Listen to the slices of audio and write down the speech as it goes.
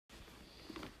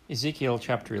Ezekiel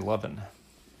chapter 11.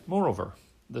 Moreover,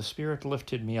 the Spirit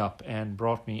lifted me up and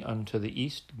brought me unto the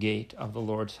east gate of the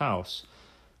Lord's house,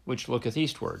 which looketh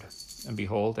eastward. And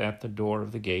behold, at the door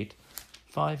of the gate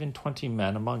 25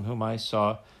 men, among whom I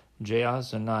saw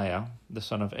Jaazaniah the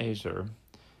son of Azur,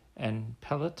 and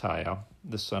Pelatiah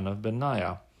the son of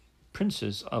Benaiah,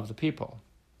 princes of the people.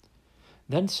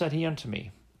 Then said he unto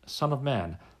me, Son of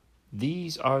man,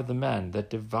 these are the men that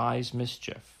devise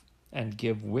mischief, and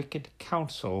give wicked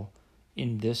counsel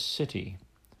in this city,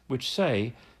 which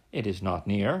say, It is not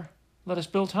near, let us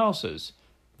build houses.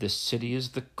 This city is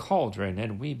the cauldron,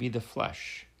 and we be the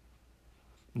flesh.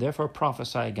 Therefore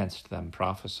prophesy against them,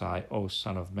 prophesy, O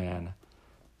Son of man.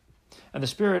 And the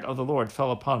Spirit of the Lord fell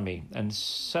upon me, and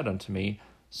said unto me,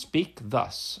 Speak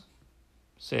thus,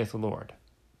 saith the Lord.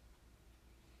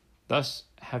 Thus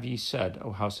have ye said,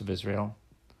 O house of Israel,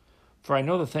 for I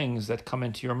know the things that come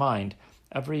into your mind,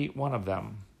 every one of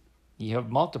them. Ye have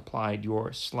multiplied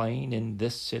your slain in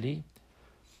this city,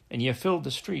 and ye have filled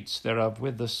the streets thereof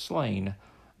with the slain.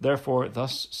 Therefore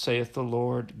thus saith the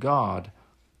Lord God,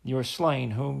 Your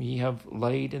slain whom ye have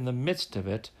laid in the midst of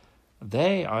it,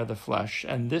 they are the flesh,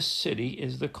 and this city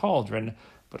is the cauldron,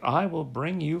 but I will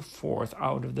bring you forth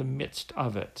out of the midst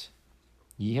of it.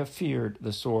 Ye have feared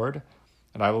the sword,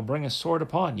 and I will bring a sword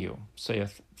upon you,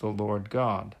 saith the Lord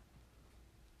God.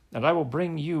 And I will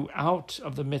bring you out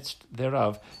of the midst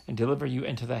thereof, and deliver you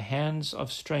into the hands of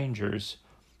strangers,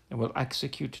 and will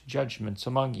execute judgments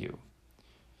among you.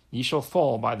 Ye shall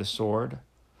fall by the sword.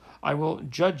 I will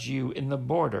judge you in the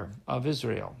border of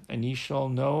Israel, and ye shall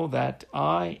know that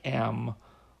I am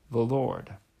the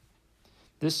Lord.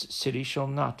 This city shall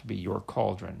not be your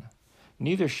cauldron,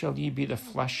 neither shall ye be the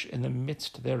flesh in the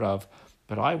midst thereof,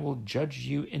 but I will judge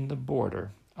you in the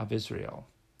border of Israel.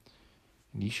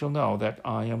 And ye shall know that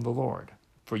I am the Lord,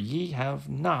 for ye have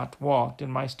not walked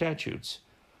in my statutes,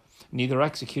 neither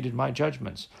executed my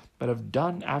judgments, but have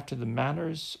done after the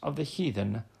manners of the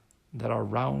heathen that are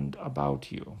round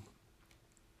about you.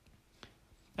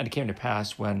 And it came to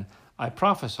pass, when I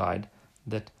prophesied,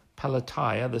 that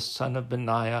Pelatiah the son of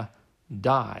Benaiah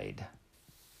died.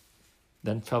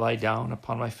 Then fell I down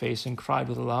upon my face, and cried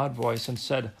with a loud voice, and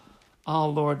said, Ah,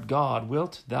 Lord God,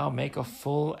 wilt thou make a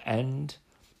full end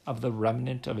of the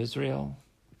remnant of Israel?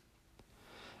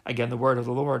 Again the word of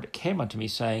the Lord came unto me,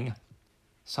 saying,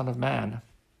 Son of man,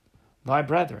 thy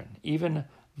brethren, even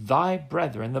thy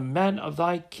brethren, the men of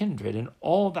thy kindred, and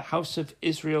all the house of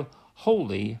Israel,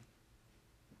 holy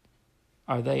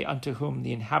are they unto whom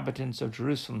the inhabitants of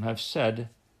Jerusalem have said,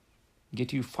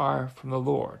 Get you far from the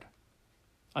Lord.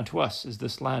 Unto us is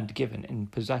this land given in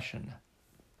possession.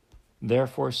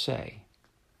 Therefore say,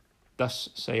 Thus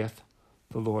saith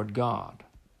the Lord God,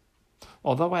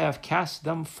 Although I have cast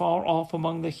them far off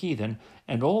among the heathen,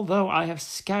 and although I have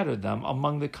scattered them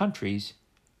among the countries,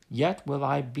 yet will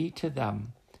I be to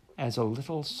them as a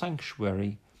little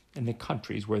sanctuary in the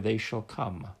countries where they shall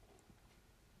come.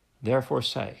 Therefore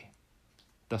say,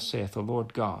 Thus saith the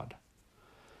Lord God,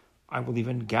 I will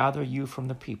even gather you from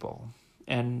the people,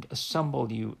 and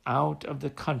assemble you out of the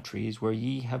countries where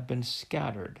ye have been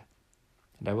scattered,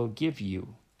 and I will give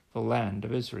you the land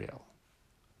of Israel.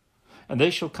 And they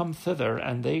shall come thither,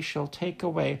 and they shall take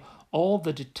away all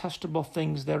the detestable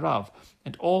things thereof,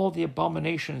 and all the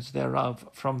abominations thereof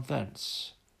from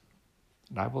thence.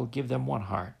 And I will give them one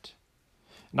heart,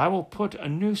 and I will put a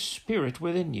new spirit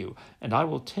within you, and I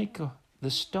will take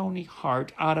the stony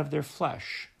heart out of their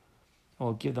flesh. I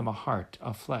will give them a heart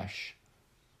of flesh,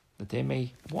 that they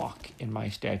may walk in my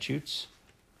statutes,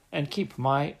 and keep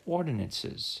my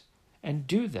ordinances, and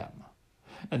do them.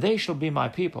 And they shall be my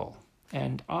people,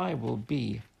 and I will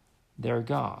be their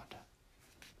God.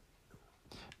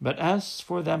 But as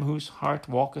for them whose heart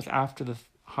walketh after the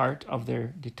heart of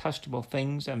their detestable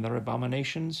things and their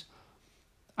abominations,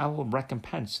 I will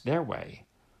recompense their way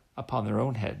upon their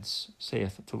own heads,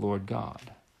 saith the Lord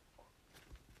God.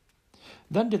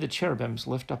 Then did the cherubims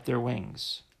lift up their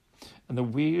wings, and the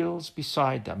wheels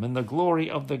beside them, and the glory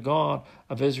of the God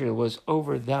of Israel was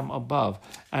over them above.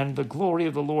 And the glory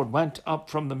of the Lord went up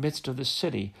from the midst of the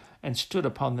city, and stood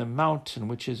upon the mountain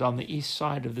which is on the east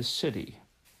side of the city.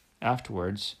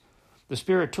 Afterwards the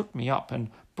Spirit took me up, and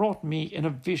brought me in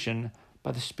a vision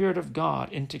by the Spirit of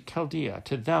God into Chaldea,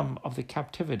 to them of the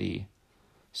captivity.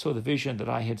 So the vision that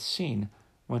I had seen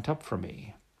went up for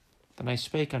me. Then I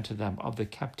spake unto them of the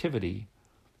captivity,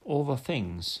 all the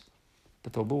things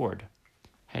that the Lord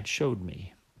had showed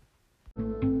me.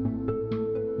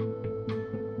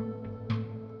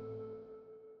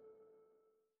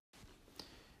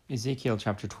 Ezekiel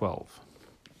chapter 12.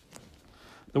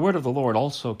 The word of the Lord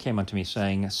also came unto me,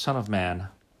 saying, Son of man,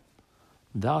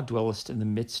 Thou dwellest in the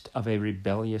midst of a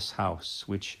rebellious house,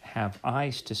 which have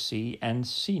eyes to see and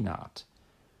see not.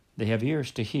 They have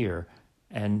ears to hear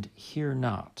and hear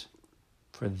not,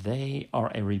 for they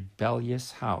are a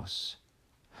rebellious house.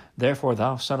 Therefore,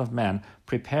 thou son of man,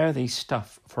 prepare thee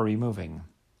stuff for removing,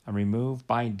 and remove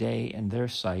by day in their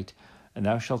sight, and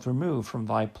thou shalt remove from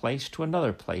thy place to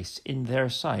another place in their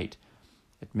sight.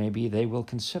 It may be they will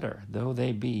consider, though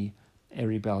they be a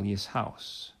rebellious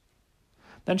house.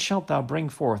 Then shalt thou bring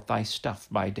forth thy stuff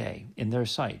by day in their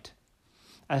sight,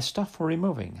 as stuff for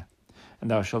removing,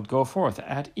 and thou shalt go forth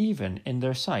at even in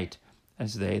their sight,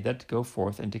 as they that go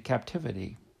forth into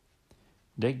captivity.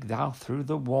 Dig thou through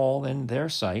the wall in their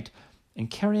sight, and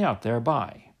carry out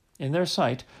thereby. In their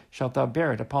sight shalt thou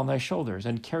bear it upon thy shoulders,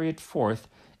 and carry it forth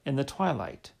in the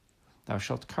twilight. Thou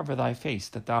shalt cover thy face,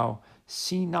 that thou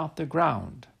see not the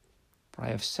ground, for I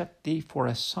have set thee for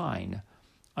a sign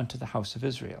unto the house of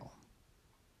Israel.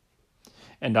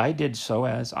 And I did so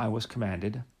as I was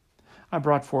commanded. I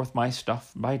brought forth my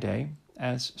stuff by day,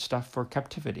 as stuff for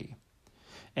captivity.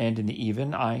 And in the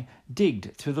even I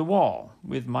digged through the wall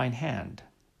with mine hand.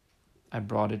 I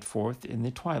brought it forth in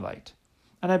the twilight,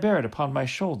 and I bare it upon my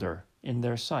shoulder in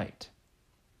their sight.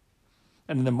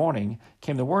 And in the morning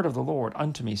came the word of the Lord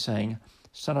unto me, saying,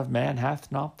 Son of man,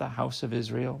 hath not the house of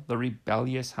Israel, the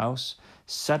rebellious house,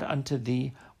 said unto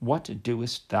thee, What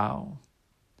doest thou?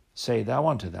 Say thou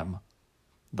unto them,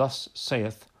 Thus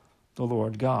saith the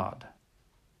Lord God.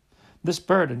 This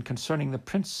burden concerning the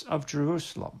prince of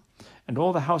Jerusalem, and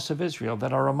all the house of Israel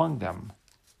that are among them.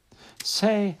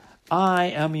 Say, I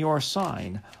am your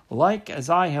sign. Like as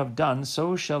I have done,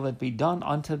 so shall it be done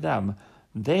unto them.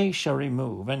 They shall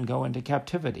remove and go into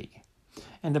captivity.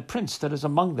 And the prince that is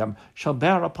among them shall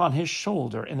bear upon his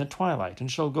shoulder in the twilight,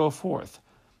 and shall go forth.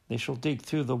 They shall dig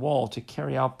through the wall to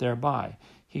carry out thereby.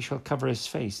 He shall cover his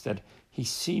face, that he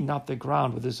see not the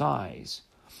ground with his eyes.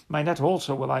 My net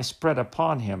also will I spread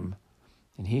upon him,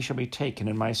 and he shall be taken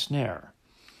in my snare.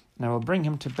 And I will bring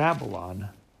him to Babylon,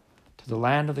 to the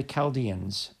land of the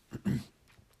Chaldeans.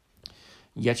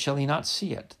 Yet shall he not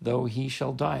see it, though he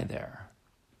shall die there.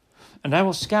 And I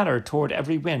will scatter toward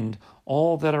every wind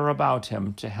all that are about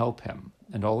him to help him,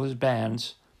 and all his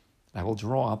bands, and I will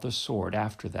draw out the sword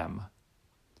after them.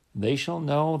 They shall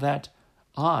know that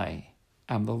I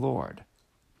am the Lord,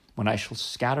 when I shall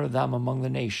scatter them among the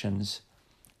nations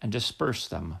and disperse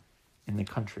them in the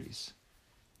countries.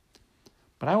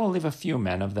 But I will leave a few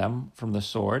men of them from the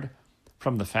sword,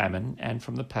 from the famine, and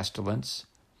from the pestilence,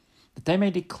 that they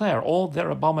may declare all their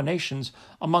abominations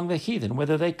among the heathen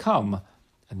whither they come,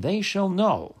 and they shall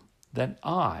know that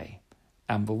I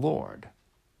am the Lord.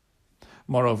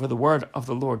 Moreover, the word of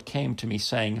the Lord came to me,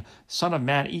 saying, Son of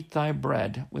man, eat thy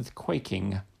bread with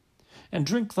quaking, and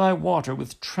drink thy water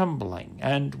with trembling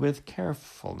and with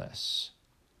carefulness.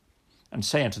 And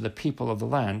say unto the people of the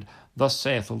land, Thus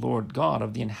saith the Lord God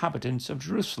of the inhabitants of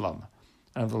Jerusalem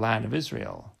and of the land of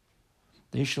Israel.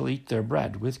 They shall eat their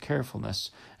bread with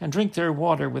carefulness, and drink their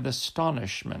water with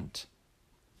astonishment,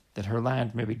 that her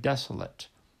land may be desolate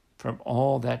from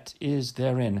all that is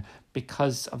therein,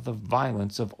 because of the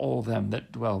violence of all them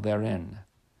that dwell therein.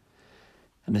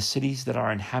 And the cities that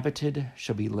are inhabited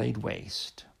shall be laid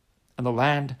waste, and the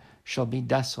land shall be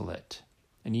desolate,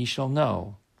 and ye shall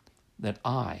know that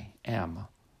I am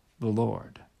the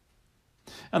Lord.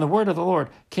 And the word of the Lord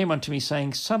came unto me,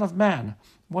 saying, Son of man,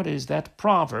 what is that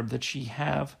proverb that ye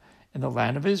have in the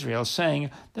land of Israel, saying,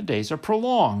 The days are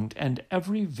prolonged, and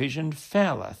every vision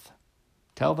faileth?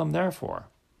 Tell them therefore,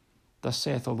 Thus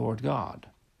saith the Lord God,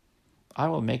 I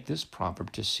will make this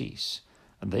proverb to cease,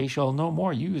 and they shall no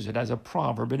more use it as a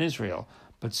proverb in Israel,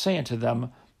 but say unto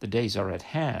them, The days are at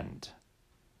hand,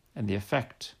 and the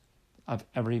effect of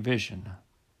every vision.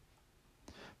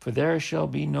 For there shall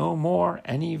be no more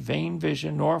any vain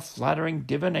vision nor flattering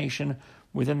divination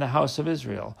within the house of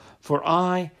Israel, for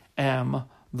I am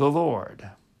the Lord.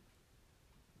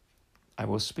 I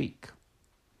will speak,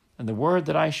 and the word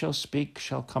that I shall speak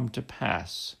shall come to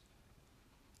pass.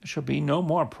 It shall be no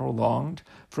more prolonged,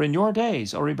 for in your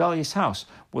days, O rebellious house,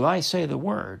 will I say the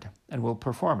word, and will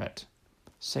perform it,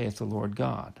 saith the Lord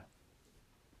God.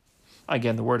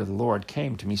 Again the word of the Lord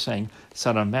came to me, saying,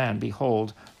 Son of man,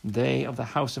 behold, they of the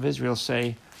house of Israel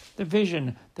say, The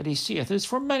vision that he seeth is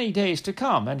for many days to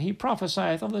come, and he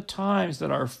prophesieth of the times that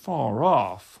are far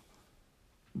off.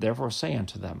 Therefore say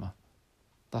unto them,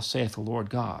 Thus saith the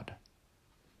Lord God,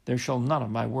 There shall none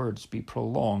of my words be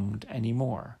prolonged any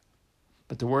more,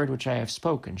 but the word which I have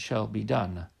spoken shall be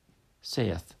done,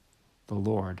 saith the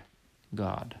Lord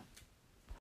God.